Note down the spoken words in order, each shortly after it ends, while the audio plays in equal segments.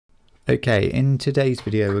Okay, in today's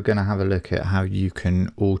video we're going to have a look at how you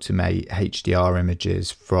can automate HDR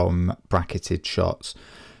images from bracketed shots.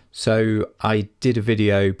 So I did a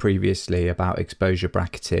video previously about exposure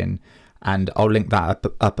bracketing, and I'll link that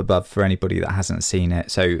up above for anybody that hasn't seen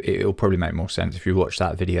it. So it'll probably make more sense if you watch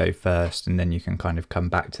that video first and then you can kind of come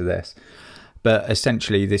back to this. But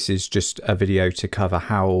essentially this is just a video to cover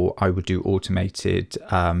how I would do automated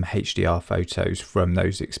HDR photos from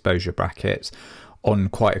those exposure brackets on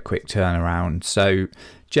quite a quick turnaround. So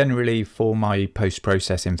generally for my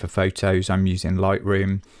post-processing for photos I'm using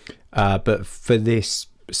Lightroom, but for this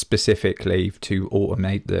specifically to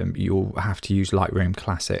automate them you'll have to use Lightroom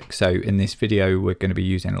Classic. So in this video we're going to be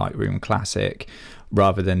using Lightroom Classic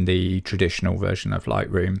rather than the traditional version of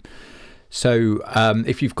Lightroom. So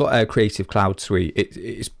if you've got a Creative Cloud suite,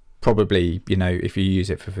 it's probably, you know, if you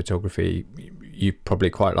use it for photography, you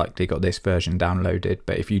probably quite likely got this version downloaded.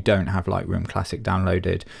 But if you don't have Lightroom Classic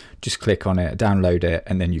downloaded, just click on it, download it,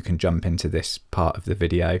 and then you can jump into this part of the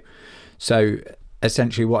video. So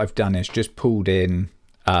essentially what I've done is just pulled in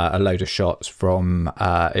a load of shots from,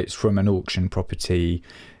 it's from an auction property.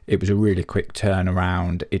 It was a really quick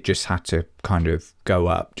turnaround. It just had to kind of go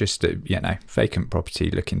up, just a, you know, vacant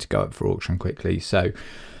property looking to go up for auction quickly. So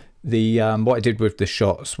the what I did with the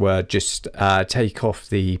shots were just take off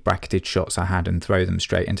the bracketed shots I had and throw them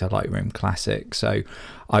straight into Lightroom Classic. So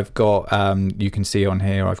I've got, you can see on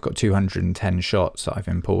here, I've got 210 shots that I've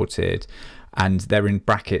imported, and they're in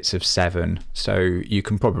brackets of 7. So you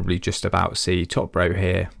can probably just about see top row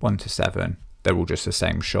here, 1 to 7. They're all just the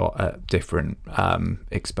same shot at different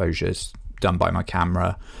exposures done by my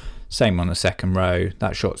camera. Same on the second row,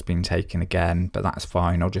 that shot's been taken again, but that's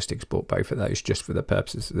fine. I'll just export both of those just for the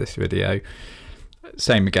purposes of this video.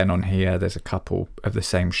 Same again on here, there's a couple of the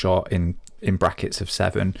same shot in brackets of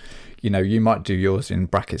 7. You know, you might do yours in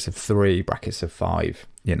brackets of 3, brackets of 5,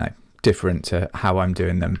 you know, different to how I'm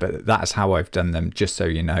doing them, but that's how I've done them, just so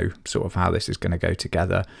you know sort of how this is going to go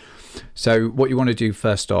together. So what you want to do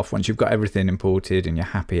first off, once you've got everything imported and you're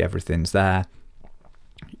happy everything's there,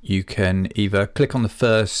 you can either click on the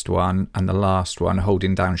first one and the last one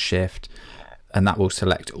holding down shift, and that will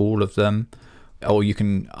select all of them, or you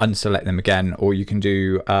can unselect them again, or you can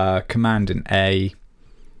do command and A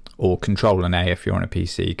or control and A if you're on a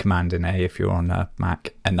PC, command and A if you're on a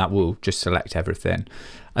Mac, and that will just select everything.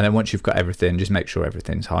 And then once you've got everything, just make sure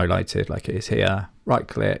everything's highlighted like it is here, right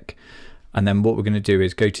click, and then what we're going to do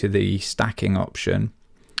is go to the stacking option,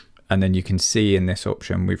 and then you can see in this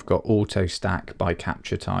option we've got auto stack by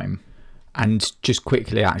capture time. And just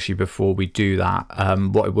quickly actually before we do that,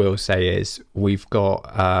 what I will say is we've got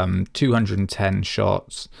 210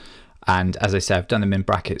 shots, and as I said, I've done them in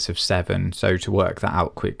brackets of 7, so to work that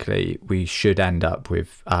out quickly we should end up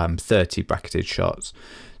with 30 bracketed shots.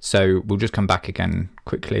 So we'll just come back again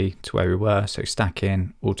quickly to where we were, so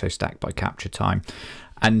stacking, auto stack by capture time.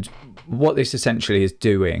 And what this essentially is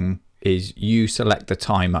doing is you select the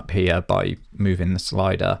time up here by moving the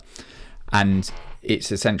slider, and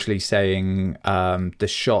it's essentially saying the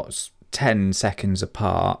shots 10 seconds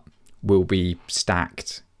apart will be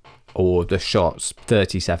stacked, or the shots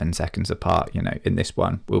 37 seconds apart, you know, in this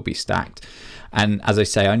one will be stacked. And as I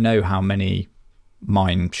say, I know how many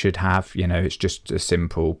mine should have, you know, it's just a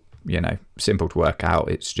simple, you know, simple to work out.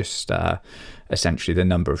 It's just essentially the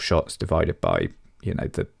number of shots divided by, you know,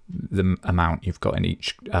 the amount you've got in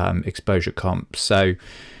each exposure comp. So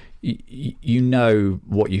you know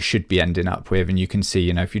what you should be ending up with, and you can see,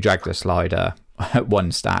 you know, if you drag the slider at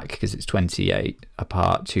one stack because it's 28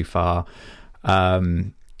 apart too far,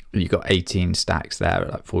 you've got 18 stacks there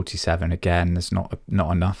at like 47. Again, there's not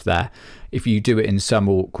enough there. If you do it in some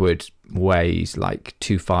awkward ways, like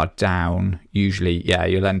too far down, usually, yeah,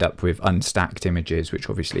 you'll end up with unstacked images, which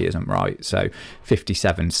obviously isn't right. So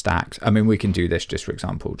 57 stacks. I mean, we can do this just for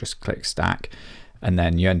example, just click stack, and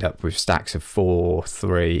then you end up with stacks of 4,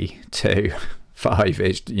 3, 2, 5.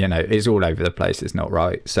 It's, you know, it's all over the place. It's not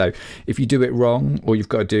right. So if you do it wrong, all you've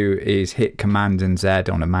got to do is hit command and Z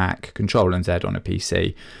on a Mac, control and Z on a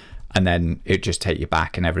PC, and then it just take you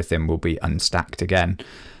back and everything will be unstacked again.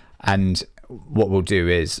 And what we'll do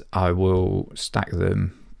is I will stack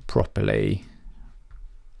them properly.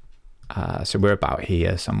 So we're about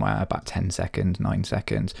here somewhere, about 10 seconds, 9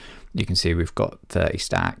 seconds. You can see we've got 30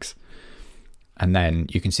 stacks. And then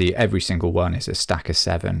you can see every single one is a stack of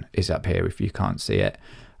 7 is up here if you can't see it.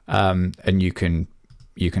 And you can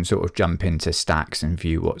sort of jump into stacks and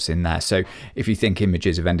view what's in there. So if you think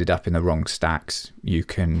images have ended up in the wrong stacks, you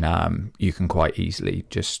can quite easily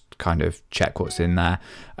just kind of check what's in there,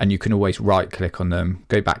 and you can always right click on them,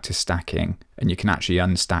 go back to stacking, and you can actually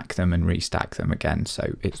unstack them and restack them again,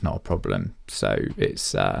 so it's not a problem. So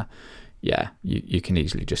it's yeah, you can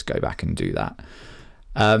easily just go back and do that.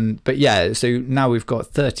 But yeah, so now we've got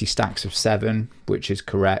 30 stacks of 7, which is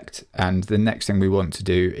correct. And the next thing we want to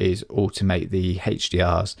do is automate the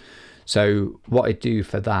HDRs. So what I do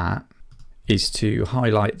for that is to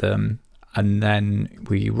highlight them, and then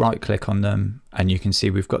we right click on them, and you can see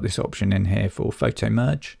we've got this option in here for photo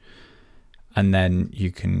merge. And then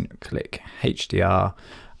you can click HDR,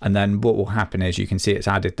 and then what will happen is you can see it's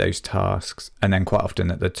added those tasks, and then quite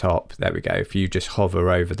often at the top, there we go, if you just hover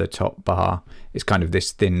over the top bar, it's kind of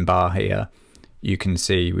this thin bar here, you can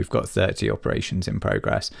see we've got 30 operations in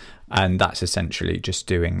progress, and that's essentially just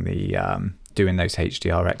doing the doing those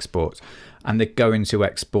HDR exports. And they're going to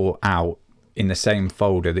export out in the same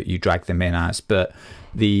folder that you drag them in as, but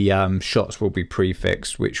the shots will be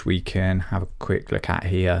prefixed, which we can have a quick look at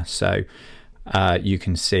here. So you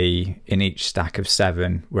can see in each stack of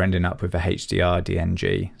 7 we're ending up with a HDR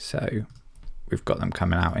DNG, so we've got them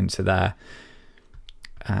coming out into there,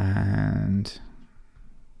 and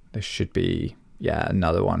there should be, yeah,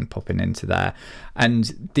 another one popping into there.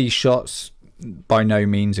 And these shots by no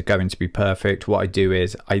means are going to be perfect. What I do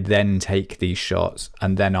is I then take these shots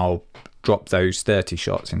and then I'll drop those 30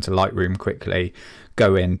 shots into Lightroom quickly,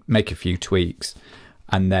 go in, make a few tweaks,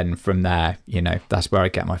 and then from there, you know, that's where I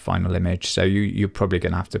get my final image. So you're probably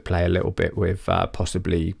going to have to play a little bit with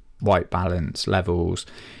possibly white balance, levels.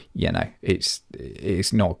 You know, it's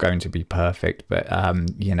not going to be perfect, but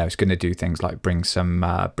you know, it's going to do things like bring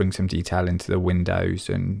some detail into the windows,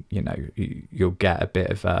 and you know, you'll get a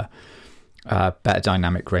bit of a better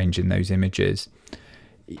dynamic range in those images.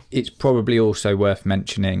 It's probably also worth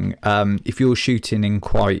mentioning, if you're shooting in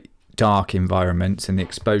quite dark environments and the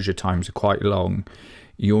exposure times are quite long,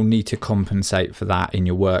 you'll need to compensate for that in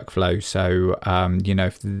your workflow. So you know,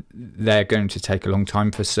 if they're going to take a long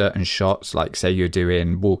time for certain shots, like say you're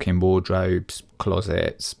doing walk-in wardrobes,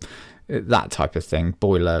 closets, that type of thing,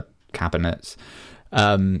 boiler cabinets,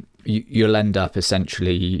 you'll end up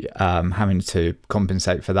essentially having to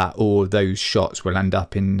compensate for that, or those shots will end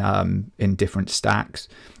up in different stacks.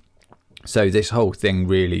 So this whole thing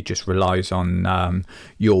really just relies on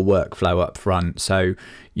your workflow up front. So,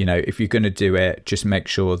 you know, if you're going to do it, just make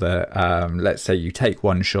sure that, let's say you take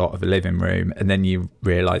one shot of a living room and then you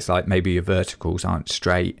realize like maybe your verticals aren't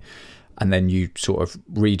straight, and then you sort of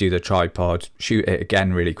redo the tripod, shoot it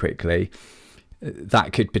again really quickly.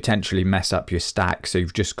 That could potentially mess up your stack. So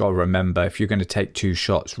you've just got to remember, if you're going to take 2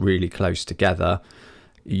 shots really close together,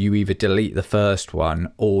 you either delete the first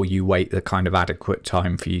one or you wait the kind of adequate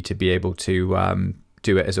time for you to be able to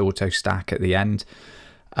do it as auto stack at the end.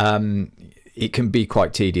 It can be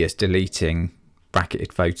quite tedious deleting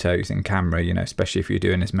bracketed photos in camera, you know, especially if you're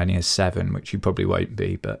doing as many as 7, which you probably won't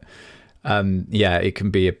be, but yeah, it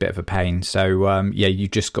can be a bit of a pain. So yeah, you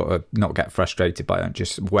just got to not get frustrated by it,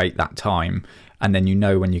 just wait that time, and then you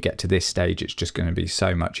know when you get to this stage it's just going to be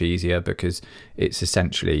so much easier, because it's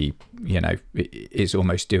essentially, you know, it's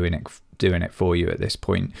almost doing it for you at this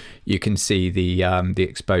point. You can see the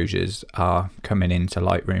exposures are coming into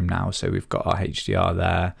Lightroom now, so we've got our HDR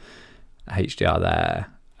there, HDR there.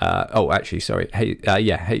 Oh, actually, sorry. Hey,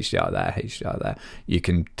 yeah, HDR there, HDR there. You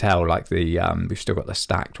can tell like the we've still got the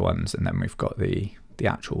stacked ones, and then we've got the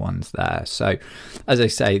actual ones there. So, as I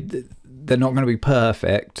say, they're not going to be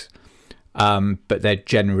perfect, but they're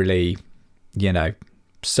generally, you know,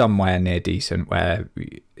 somewhere near decent. Where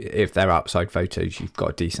if they're outside photos, you've got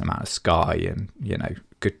a decent amount of sky, and you know,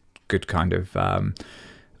 good kind of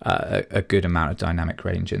a good amount of dynamic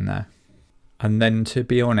range in there. And then, to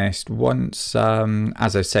be honest, once,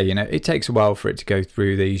 as I say, you know, it takes a while for it to go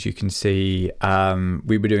through these. You can see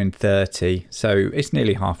we were doing 30, so it's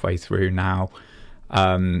nearly halfway through now.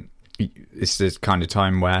 It's this kind of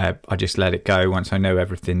time where I just let it go. Once I know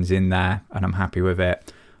everything's in there and I'm happy with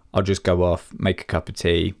it, I'll just go off, make a cup of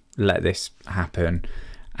tea, let this happen.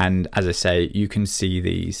 And as I say, you can see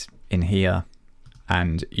these in here,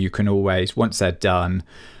 and you can always, once they're done,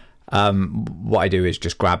 what I do is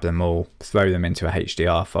just grab them all, throw them into a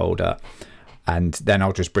HDR folder, and then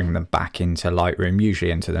I'll just bring them back into Lightroom, usually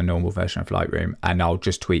into the normal version of Lightroom, and I'll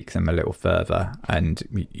just tweak them a little further, and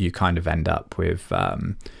you kind of end up with,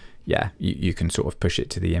 yeah, you can sort of push it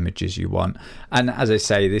to the images you want. And as I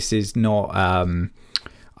say, this is not,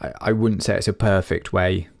 I wouldn't say it's a perfect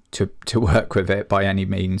way to work with it by any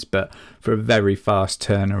means, but for a very fast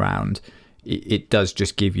turnaround, it does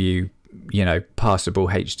just give you, you know, passable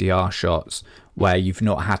HDR shots where you've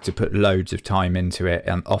not had to put loads of time into it,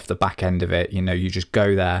 and off the back end of it, you know, you just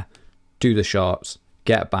go there, do the shots,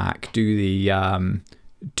 get back, do the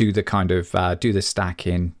kind of do the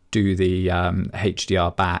stacking, do the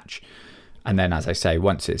HDR batch, and then, as I say,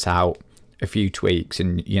 once it's out, a few tweaks,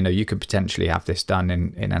 and you could potentially have this done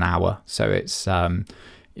in an hour. So it's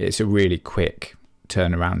a really quick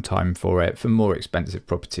turnaround time for it. For more expensive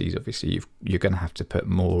properties, obviously you're going to have to put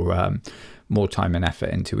more time and effort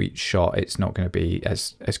into each shot. It's not going to be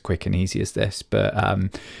as quick and easy as this, but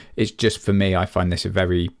it's just, for me, I find this a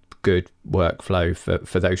very good workflow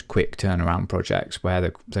for those quick turnaround projects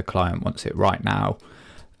where the client wants it right now,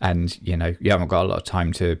 and you haven't got a lot of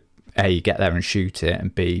time to A, get there and shoot it,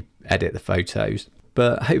 and B, edit the photos.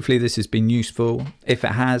 But hopefully this has been useful. If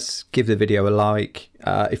it has, give the video a like.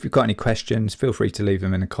 If you've got any questions, feel free to leave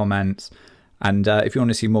them in the comments. And if you want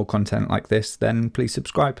to see more content like this, then please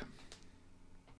subscribe.